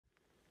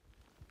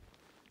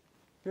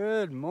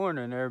Good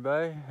morning,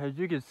 everybody. As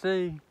you can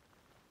see,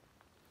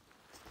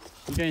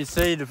 you can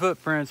see the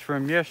footprints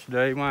from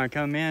yesterday when I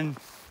come in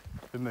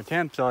to my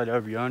campsite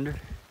over yonder.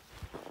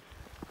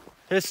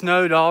 It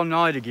snowed all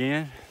night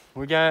again.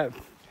 We got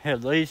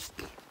at least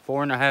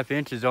 4.5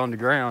 inches on the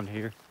ground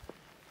here.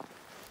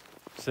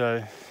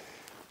 So,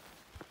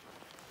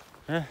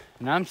 yeah,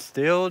 and I'm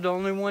still the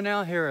only one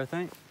out here, I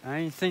think. I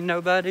ain't seen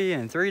nobody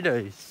in 3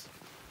 days.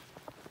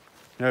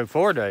 No,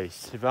 4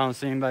 days, if I don't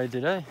see anybody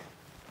today.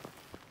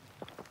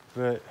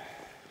 But,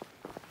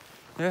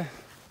 yeah,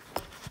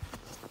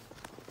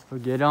 we'll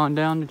get on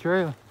down the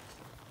trail.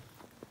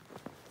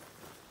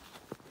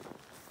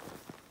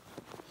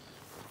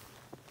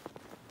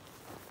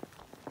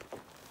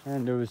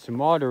 And there was some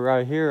water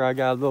right here. I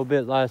got a little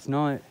bit last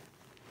night.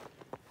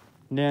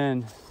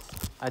 Then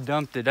I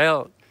dumped it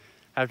out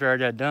after I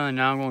got done.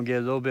 Now I'm gonna get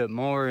a little bit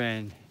more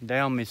and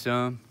down me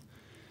some.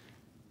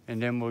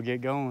 And then we'll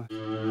get going.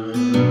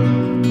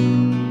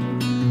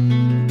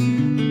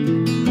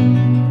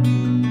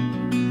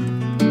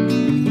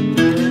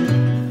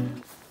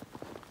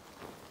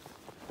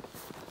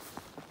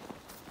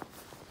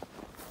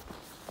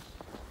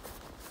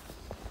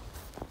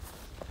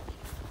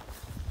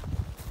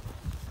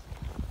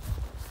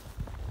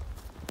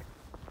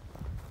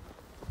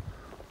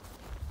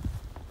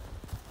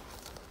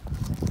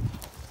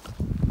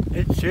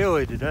 It's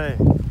chilly today.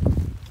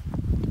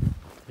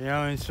 You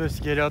know, it's supposed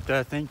to get up to,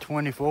 I think,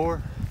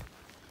 24.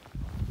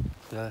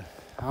 So,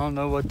 I don't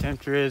know what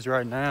temperature is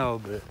right now,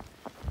 but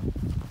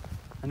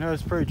I know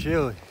it's pretty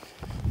chilly.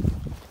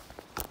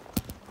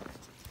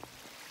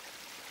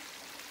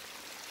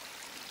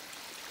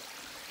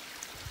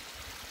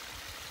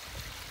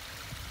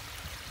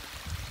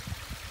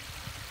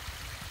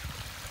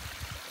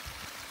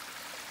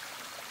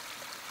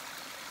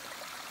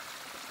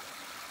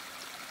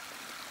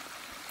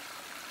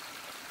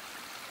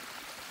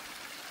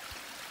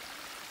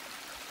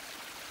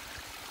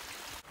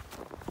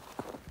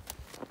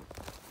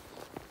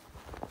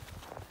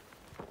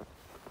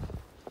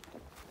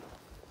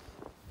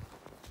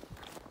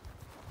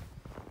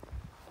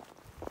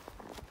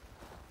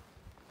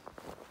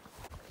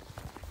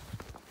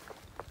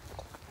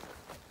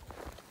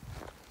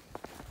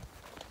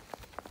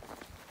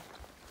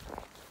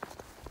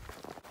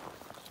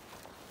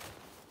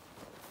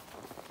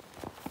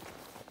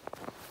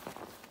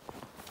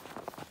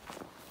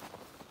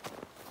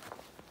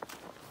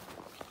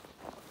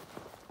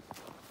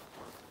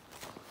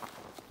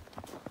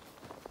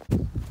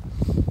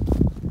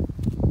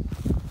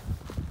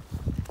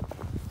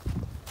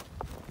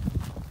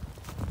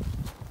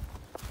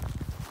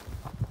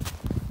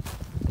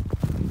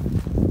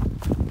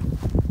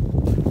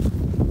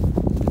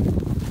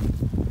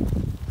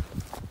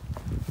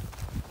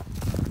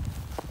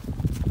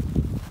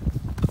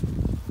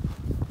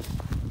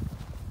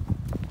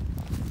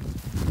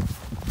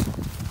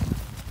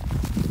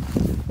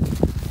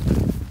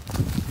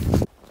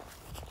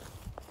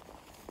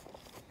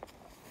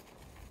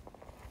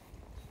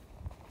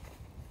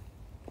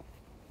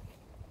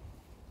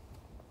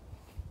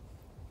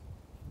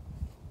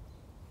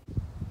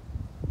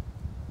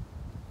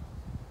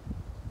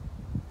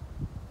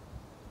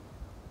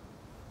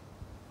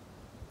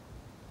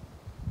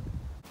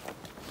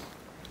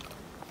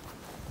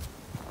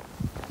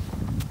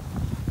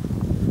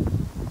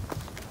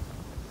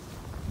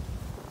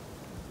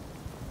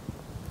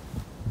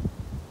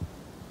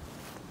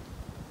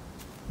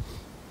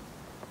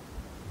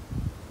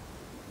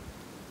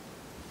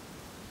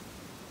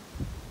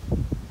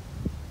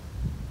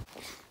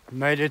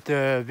 Made it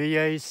to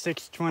VA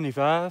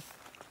 625.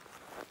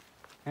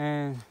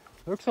 And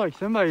looks like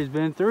somebody's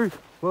been through.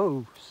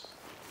 Whoa,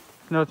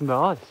 nothing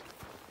but ice.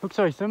 Looks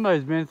like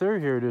somebody's been through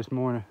here this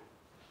morning.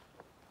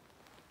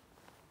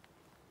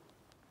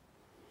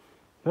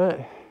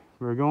 But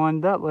we're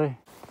going that way.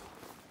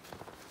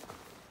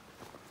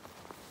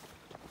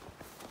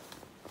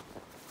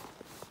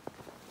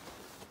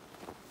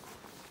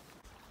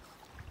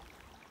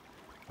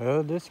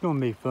 Well, this is gonna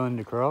be fun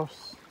to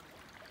cross.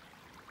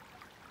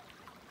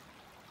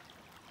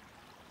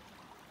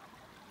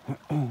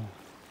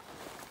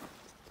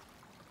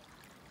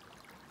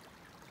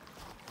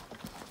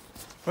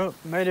 Well,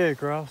 made it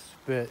across,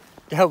 but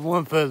got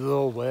one foot a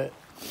little wet.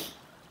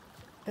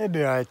 It'll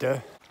be alright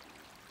though.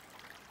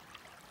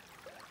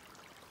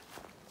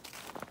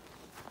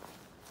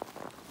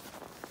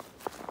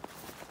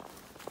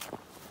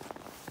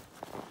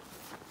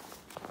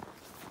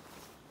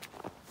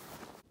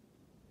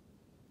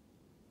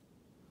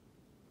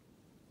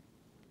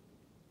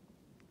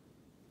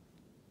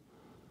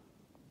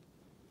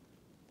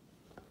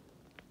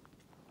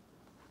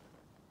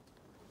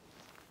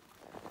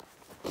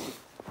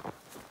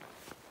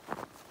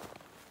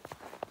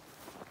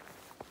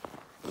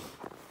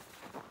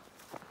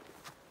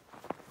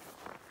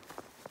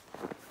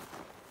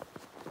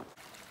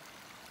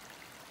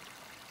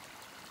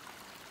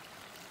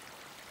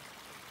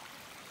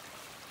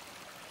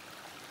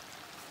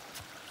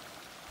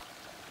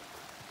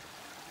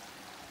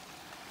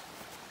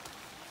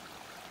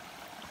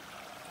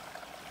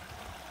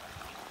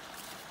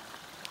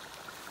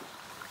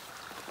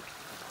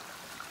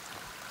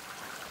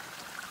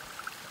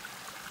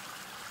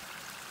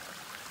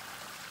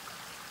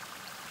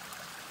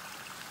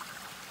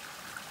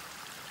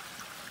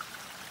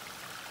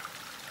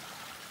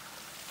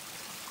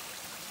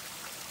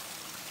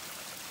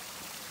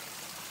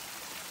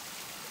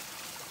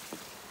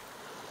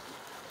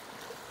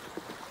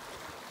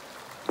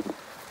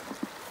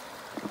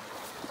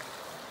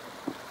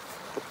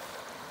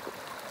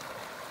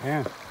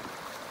 Yeah.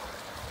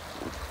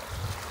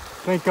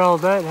 I think all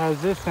that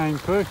has this thing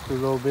pushed a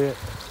little bit.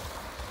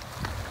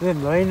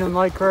 Then leaning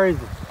like crazy.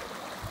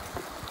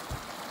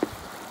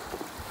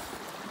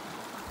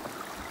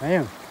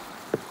 Damn.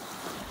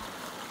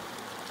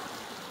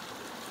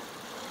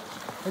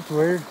 That's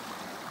weird.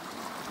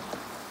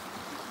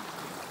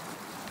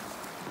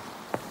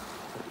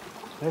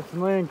 That's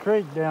Lynn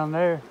Creek down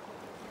there.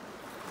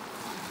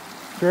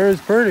 Sure is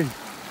pretty.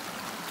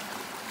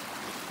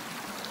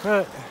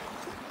 But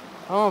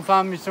I want to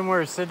find me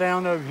somewhere to sit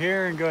down over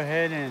here and go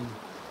ahead and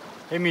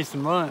eat me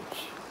some lunch.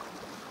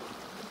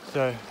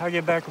 So I'll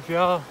get back with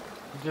y'all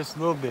in just a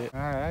little bit. All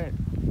right,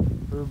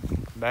 we're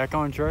back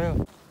on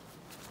trail.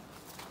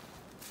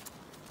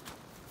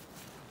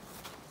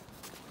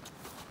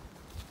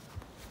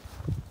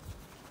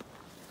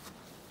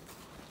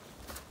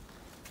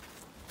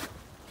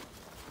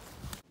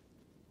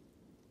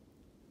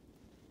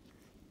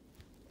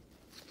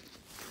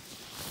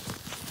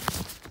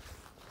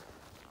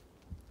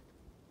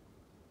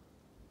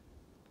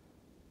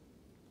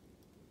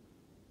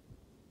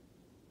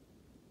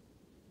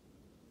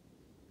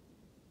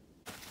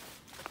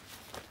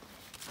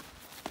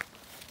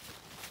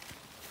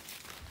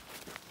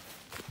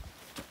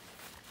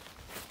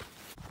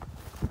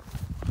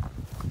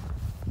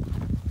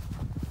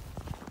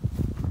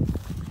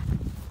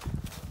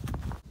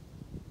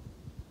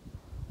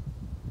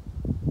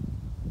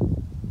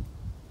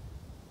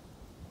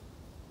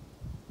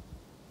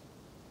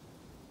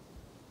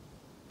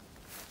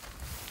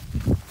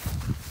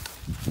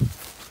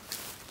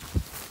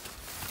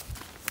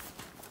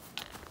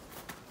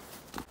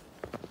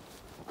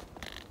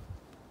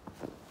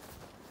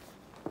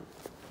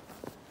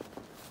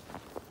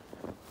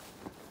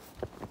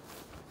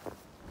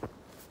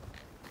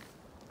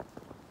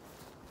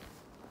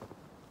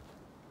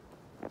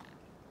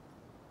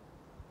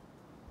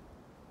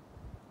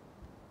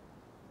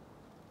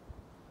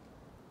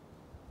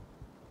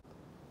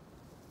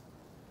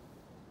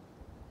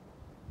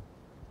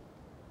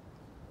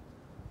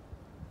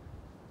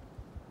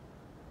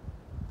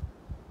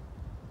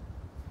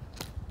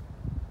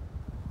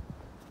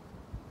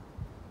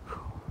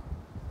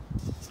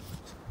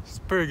 It's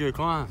a pretty good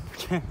climb.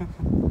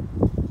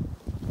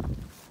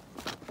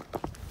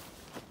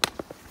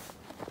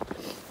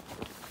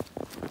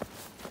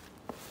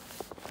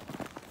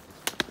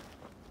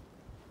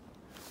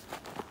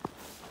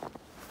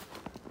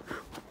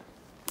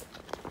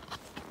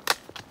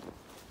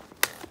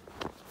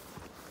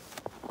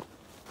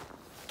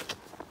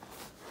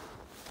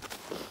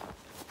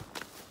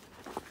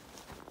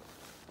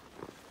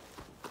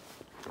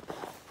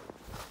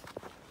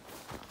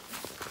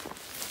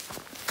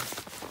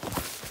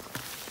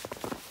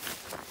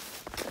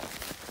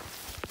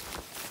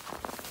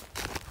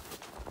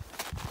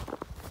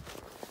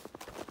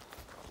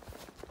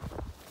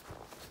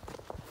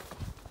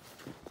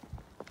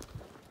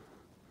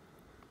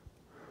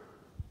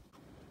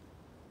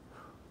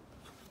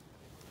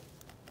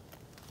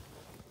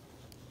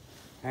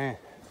 Man,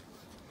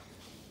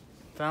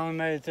 finally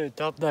made it to the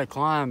top of that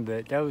climb,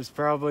 but that was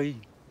probably,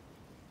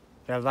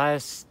 that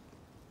last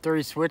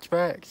 3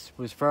 switchbacks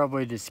was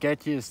probably the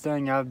sketchiest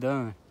thing I've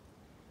done.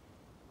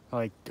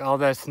 Like all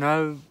that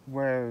snow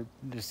where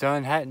the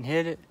sun hadn't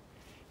hit it,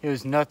 it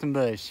was nothing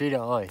but a sheet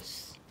of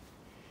ice.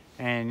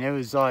 And it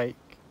was like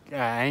an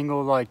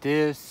angle like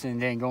this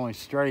and then going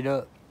straight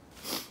up.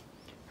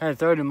 I had to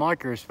throw the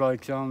micro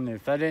spikes on.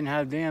 If I didn't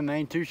have them, I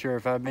ain't too sure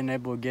if I'd been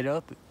able to get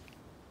up it.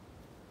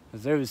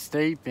 Cause it was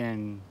steep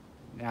and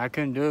I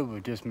couldn't do it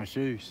with just my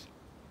shoes.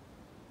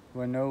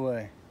 Wasn't no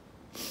way.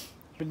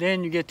 But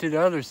then you get to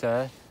the other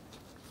side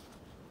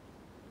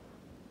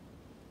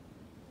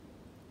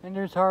and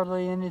there's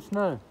hardly any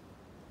snow.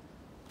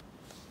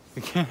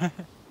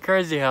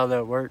 Crazy how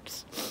that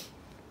works.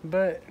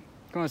 But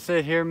I'm gonna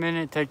sit here a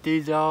minute, take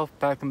these off,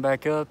 pack them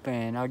back up,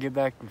 and I'll get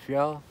back with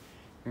y'all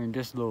here in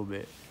just a little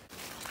bit.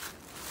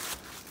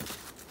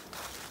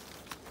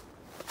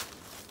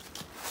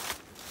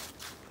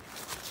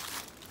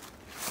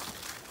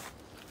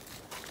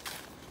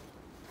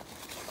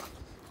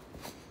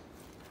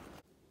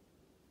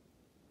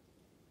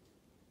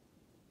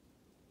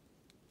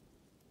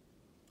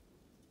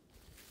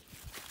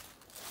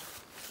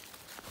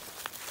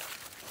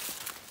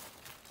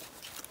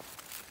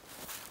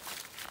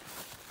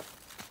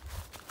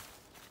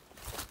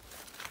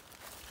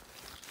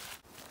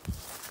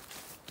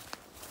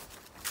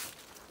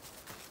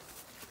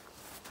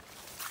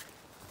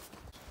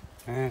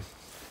 Man,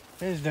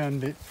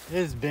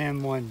 it's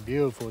been one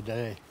beautiful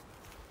day.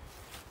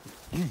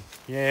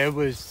 Yeah, it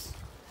was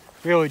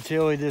really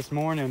chilly this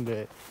morning,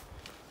 but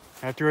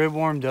after it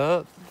warmed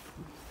up,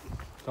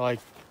 like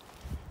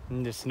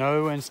and the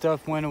snow and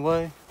stuff went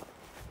away,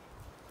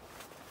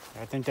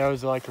 I think that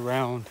was like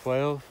around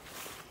 12.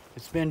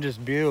 It's been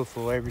just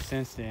beautiful ever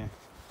since then.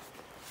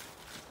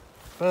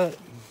 But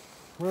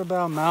we're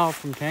about a mile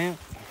from camp.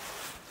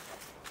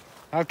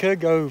 I could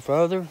go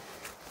further,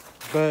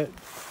 but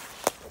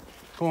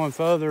going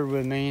further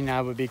would mean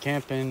I would be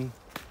camping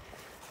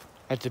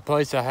at the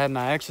place I had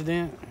my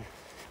accident.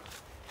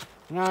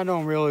 And I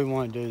don't really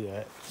want to do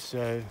that.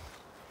 So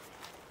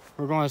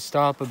we're going to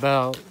stop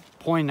about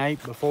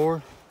 0.8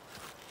 before.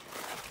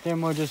 Then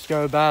we'll just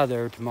go by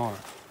there tomorrow.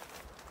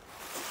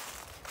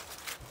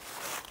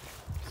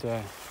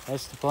 So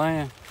that's the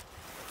plan.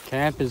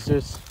 Camp is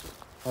just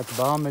at the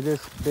bottom of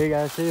this big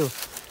ass hill.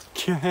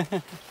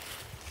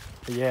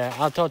 But yeah,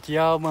 I'll talk to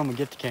y'all when we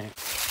get to camp.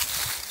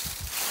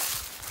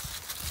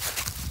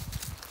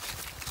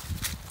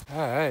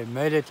 Alright,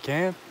 made it to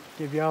camp.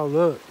 Give y'all a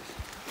look.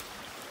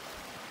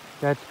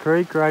 Got the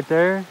creek right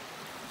there,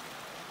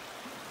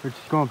 which is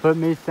gonna put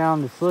me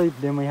sound to sleep.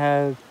 Then we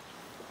have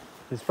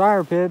this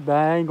fire pit, but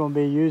I ain't gonna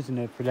be using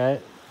it for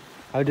that.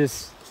 I'll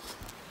just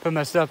put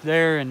my stuff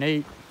there and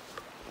eat.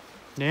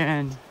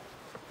 Then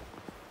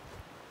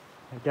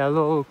I got a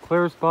little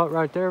clear spot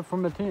right there for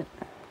my tent.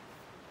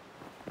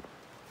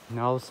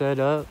 And all set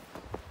up.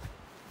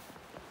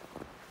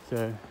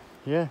 So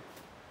yeah,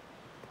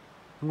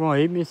 I'm gonna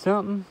eat me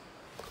something.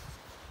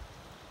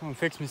 I'm gonna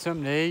fix me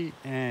something to eat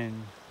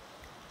and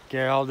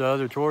get all the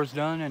other chores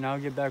done, and I'll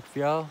get back with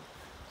y'all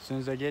as soon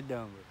as I get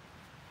done with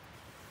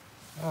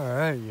it.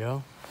 Alright,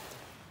 y'all.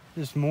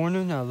 This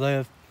morning I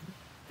left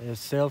a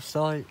self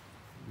site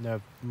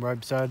right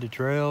beside the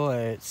trail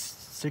at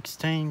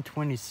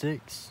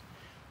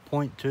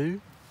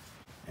 1626.2,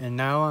 and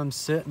now I'm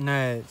sitting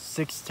at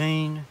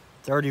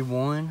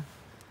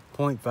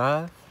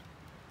 1631.5,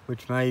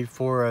 which made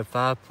for a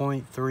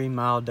 5.3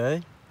 mile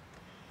day.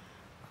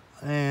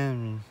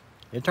 And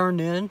it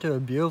turned into a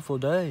beautiful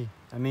day.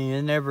 I mean,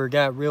 it never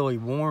got really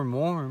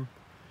warm,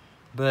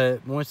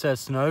 but once that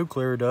snow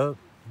cleared up,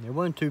 it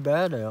wasn't too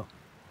bad out.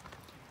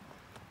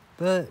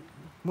 But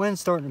wind's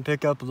starting to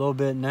pick up a little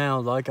bit now,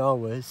 like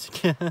always.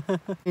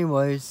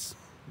 Anyways,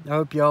 I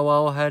hope y'all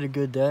all had a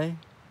good day,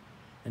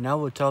 and I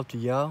will talk to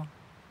y'all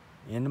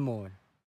in the morning.